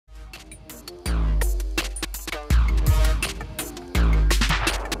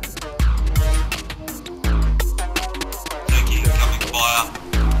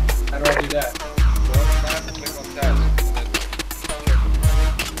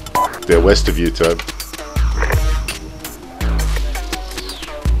They're west of you, Toad.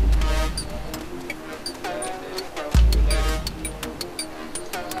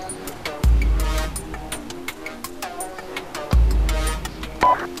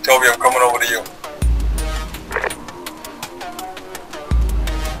 Toby, I'm coming over to you.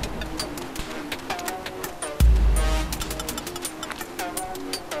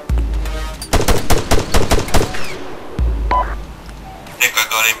 I think I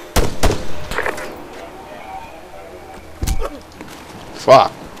got him.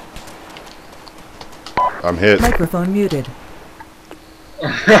 Fuck. I'm hit. Microphone muted.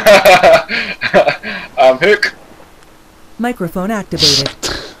 I'm hit. Microphone activated.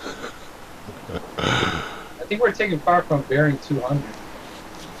 I think we're taking fire from bearing 200.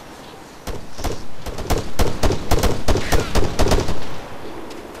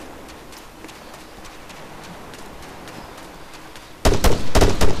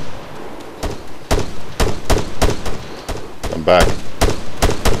 I'm back.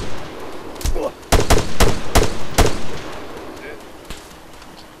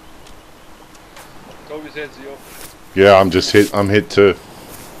 Toby's heads you. Yeah, I'm just hit. I'm hit too.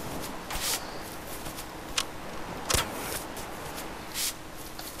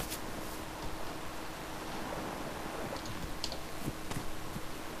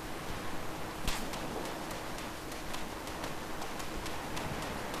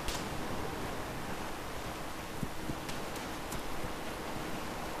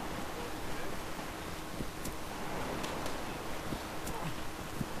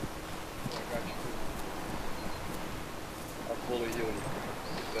 Fully healing.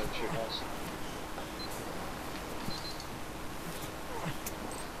 If that shit wants.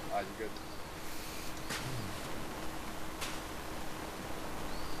 Ah, you good.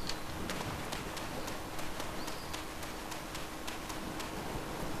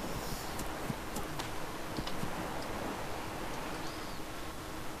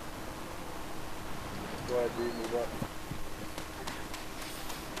 Go ahead, dude, move up.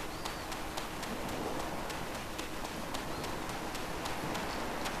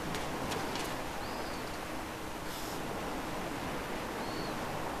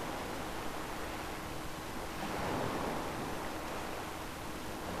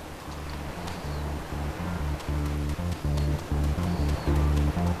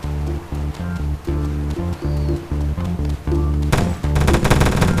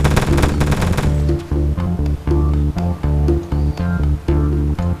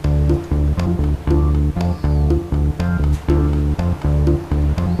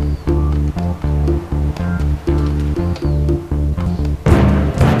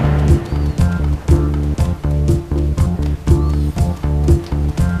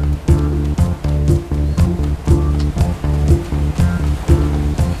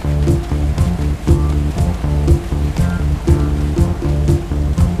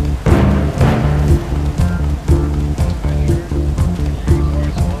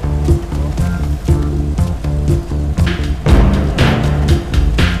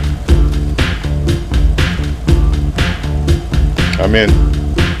 I'm in.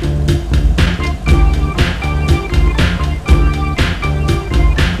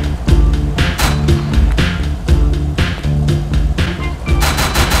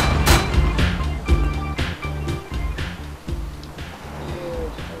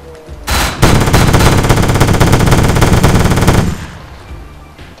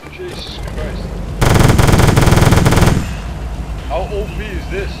 Jesus Christ. How OP is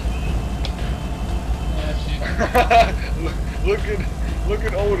this? Look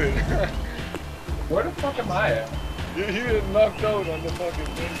at Odin. Where the fuck am I at? He getting knocked out on the fucking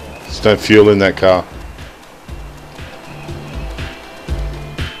thing. There's no fuel in that car.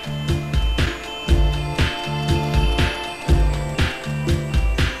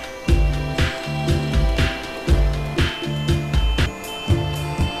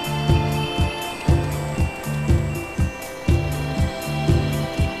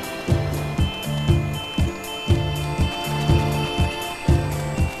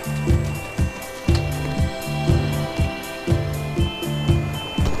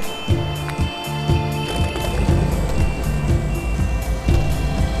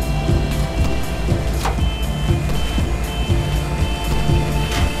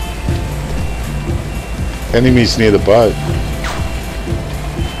 Enemies near the boat.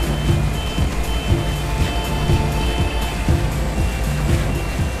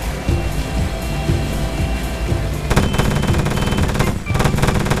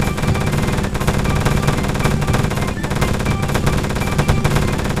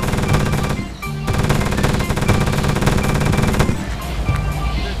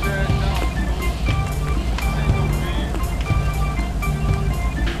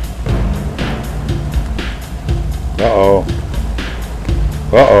 Uh-oh.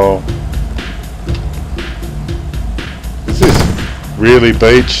 Uh-oh. Is this really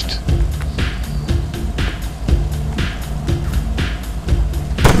beached?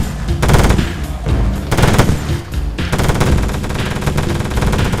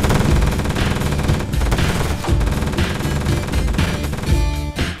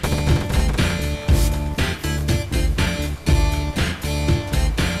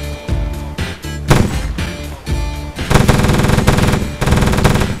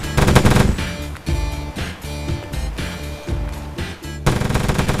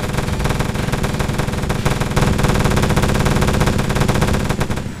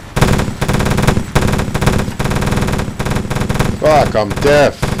 Fuck, I'm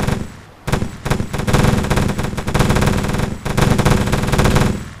deaf.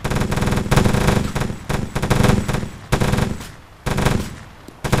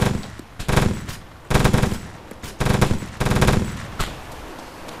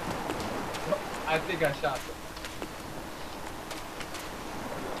 I think I shot them.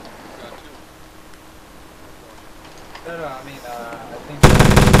 No, I mean, I think.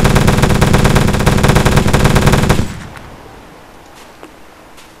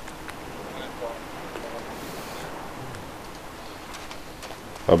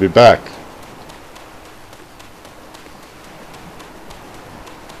 I'll be back.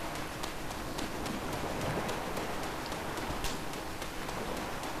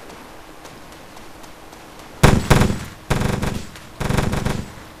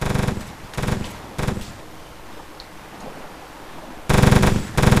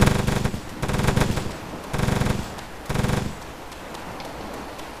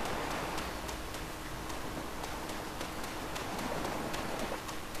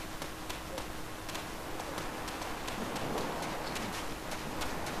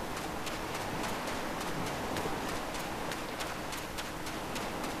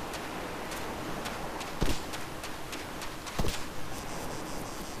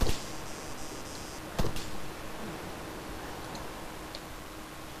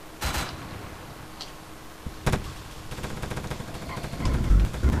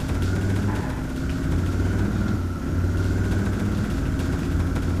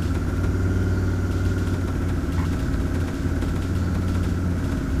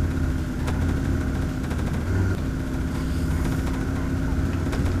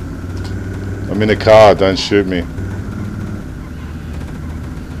 I'm in a car, don't shoot me.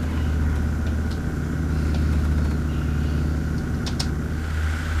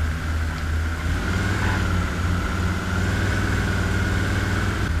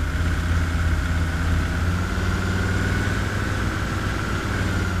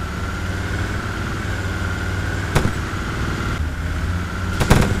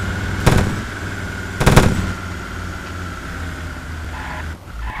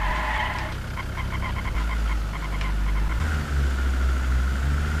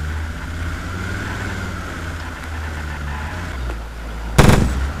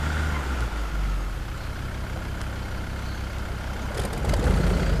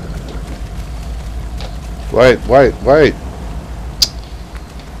 Wait.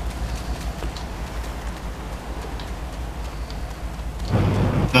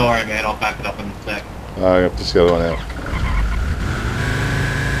 Don't worry, man. I'll back it up in a sec. I have to push the other one out.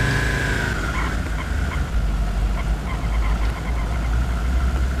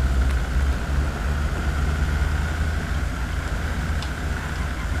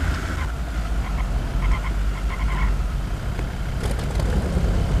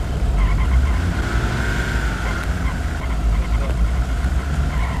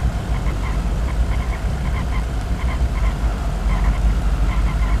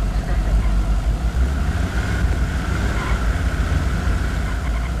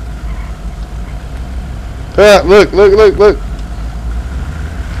 Ah, look. Look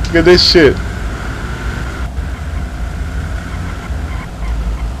at this shit.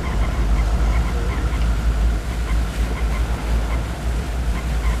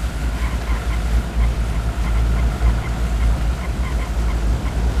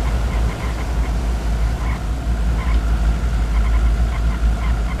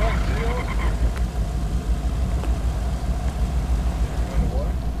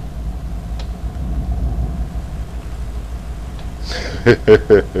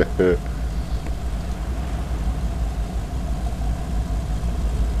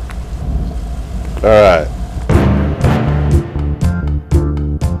 All right.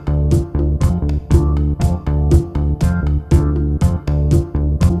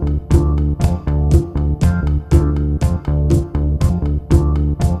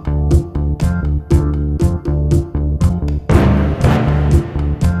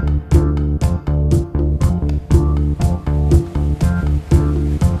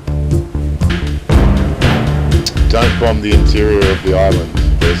 Don't bomb the interior of the island.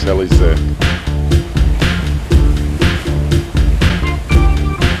 There's helis there.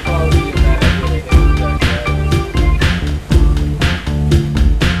 Probably a bad idea to hit that guy.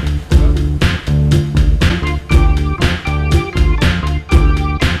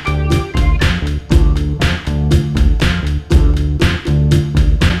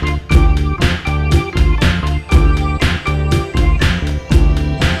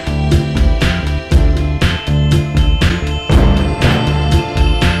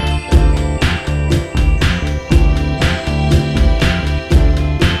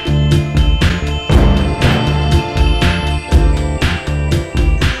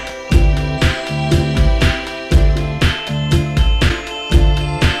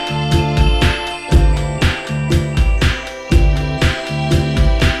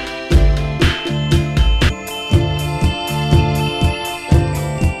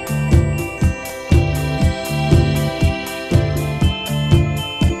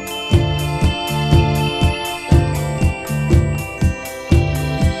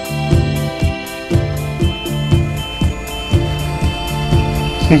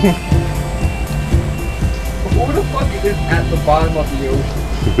 Who the fuck is at the bottom of the ocean?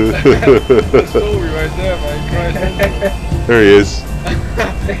 The story right there, man. Christ. There he is.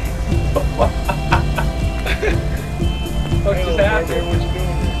 What Hello, just man, happened? what you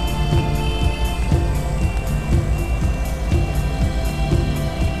doing here?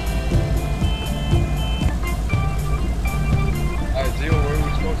 Alright, Zio, where are we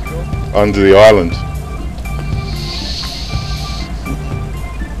supposed to go? Under the island.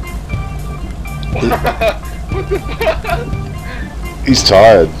 What the fuck? He's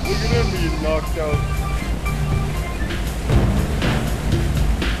tired. Look at him being knocked out.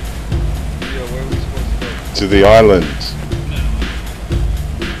 Zio, where are we supposed to go? To the island.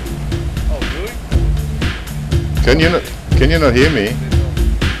 Oh, really? Can you not hear me?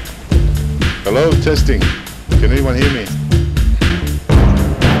 Hello, testing. Can anyone hear me?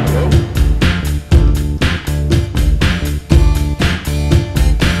 Hello?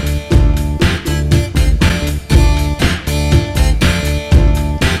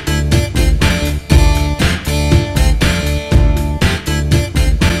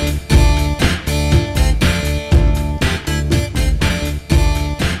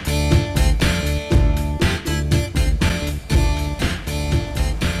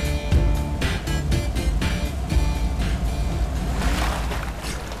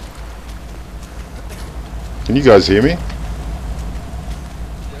 Can you guys hear me?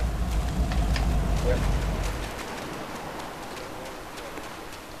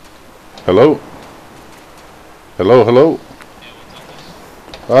 Hello? Hello, hello?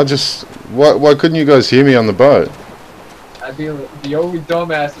 Why couldn't you guys hear me on the boat? I'd be the only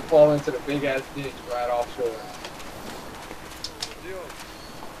dumbass to fall into the big ass ditch right offshore. Zio,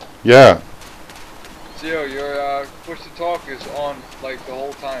 Yeah. Zio, your push to talk is on like the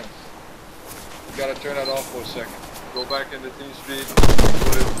whole time. You gotta turn that off for a second. Go back into TeamSpeak,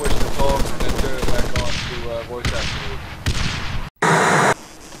 put it push to talk, and then turn it back on to voice activate.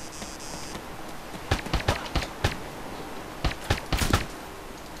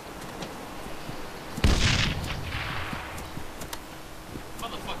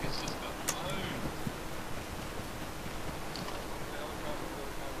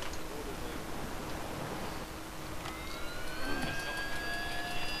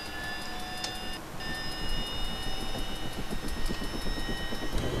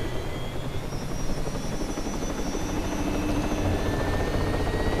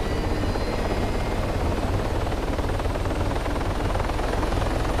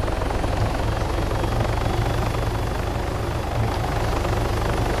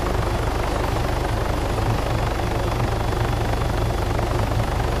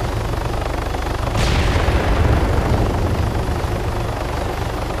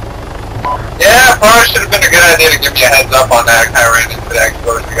 Yeah, probably should have been a good idea to give me a heads up on that. I ran into that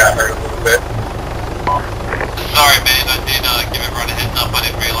explosion, got hurt a little bit. Sorry, man. I did give everyone a heads up. I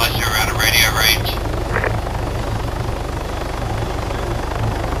didn't realize you were out of radio range.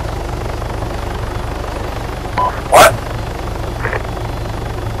 What?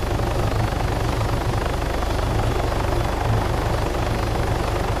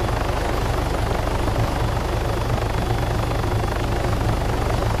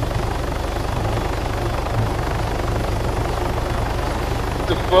 What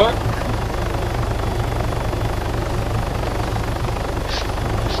the fuck?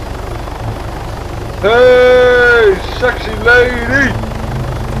 Hey, sexy lady!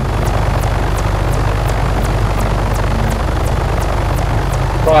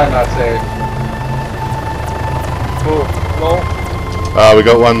 Probably not safe. Cool. No? We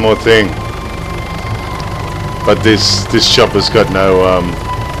got one more thing. But this chopper's got no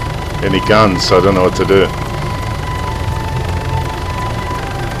any guns, so I don't know what to do.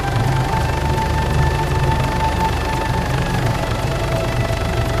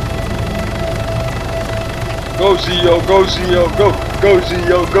 Go CEO, go CEO, go! Go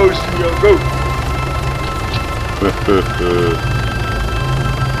CEO, go CEO, go!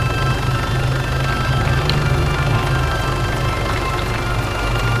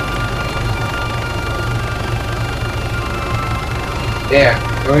 Damn,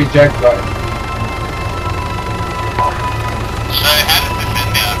 no eject button. So how does this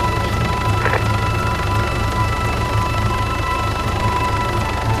end out?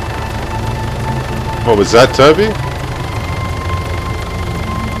 What was that, Toby?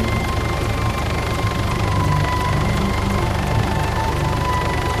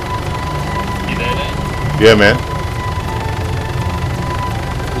 You there, Dave? Yeah, man.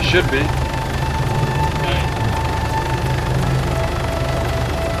 It should be.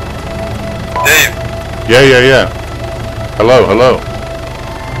 Dave, Yeah. Hello, hello.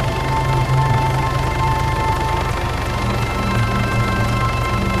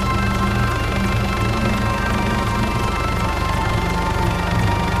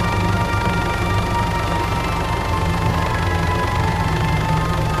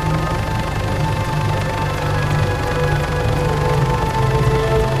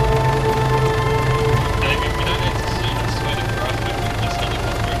 Dave, we don't need to see the sweat of your outfit with this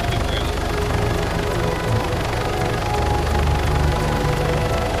helicopter over the ground.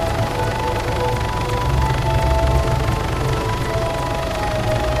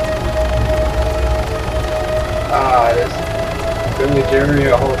 This village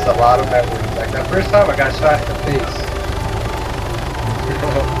area holds a lot of memories. Like that first time I got shot in the face.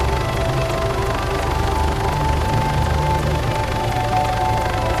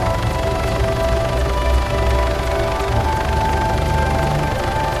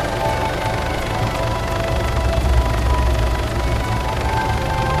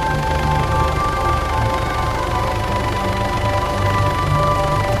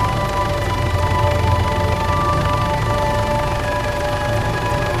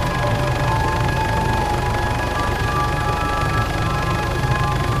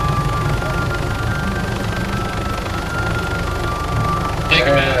 Take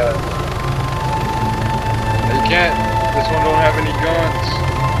him out. You can't. This one don't have any guns.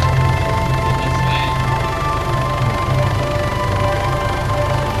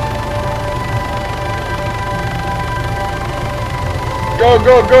 Go,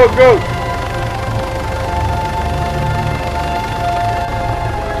 go, go, go!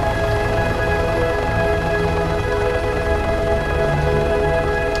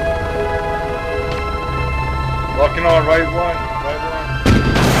 Locking on right one, right one.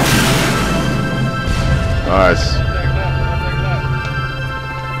 Nice. Contact left, contact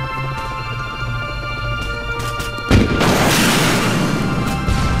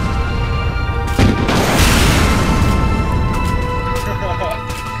left.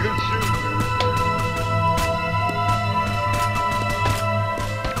 Good shoot.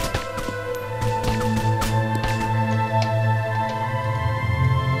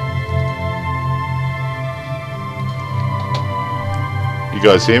 You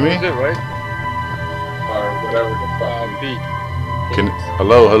guys hear me? That's it, right? Or whatever the fuck. B.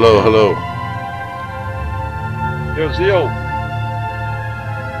 Hello. Yo, Zio.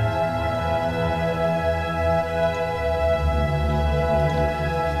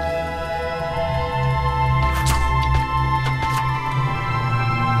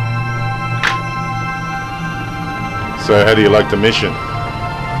 So how do you like the mission?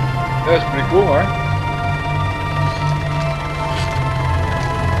 That's pretty cool, huh?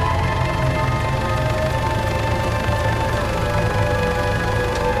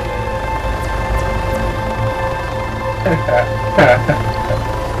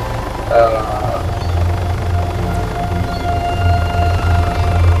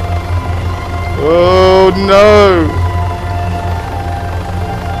 Oh no!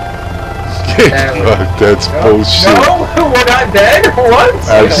 Fuck, that's bullshit. No, we're not dead. What?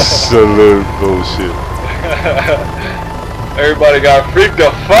 Absolute bullshit. Everybody got freaked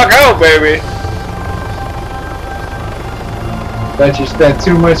the fuck out, baby. Bet you spent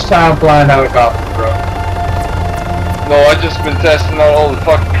too much time flying helicopter, bro. No, I just been testing out all the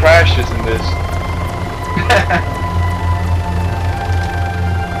fucking crashes in this.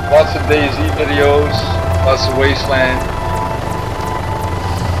 Lots of DayZ videos, lots of Wasteland.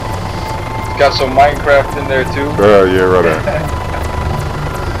 It's got some Minecraft in there too. Oh yeah, right.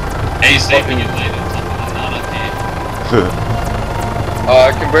 Hey, saving it later. Something like that up here.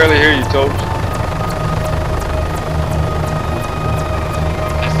 I can barely hear you, Tobes.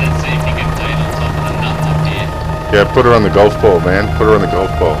 I said see if you can play it on top of the nut up here. Yeah, put her on the golf ball, man. Put her on the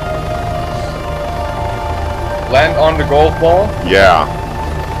golf ball. Land on the golf ball. Yeah.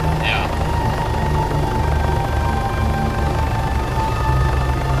 Yeah.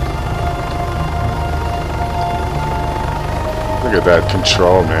 Look at that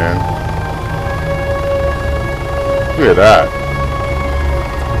control, man. Look at that.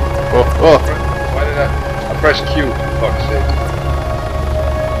 Oh, oh. Why did I press Q? For fuck's sake.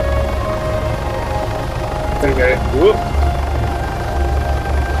 Okay. Whoop.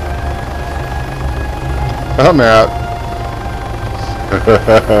 I'm out.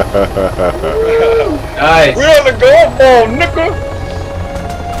 Nice. We're on the golf ball, nigga.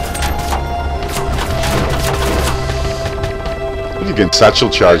 You can satchel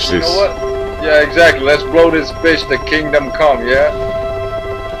charge You this. know what? Yeah, exactly. Let's blow this bitch to kingdom come, yeah?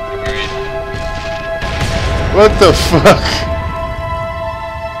 Agreed. What the fuck?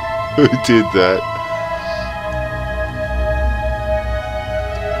 Who did that?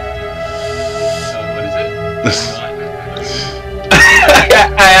 What is it?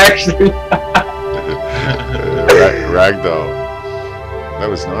 I actually. Ragdoll. That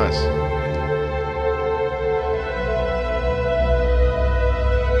was nice.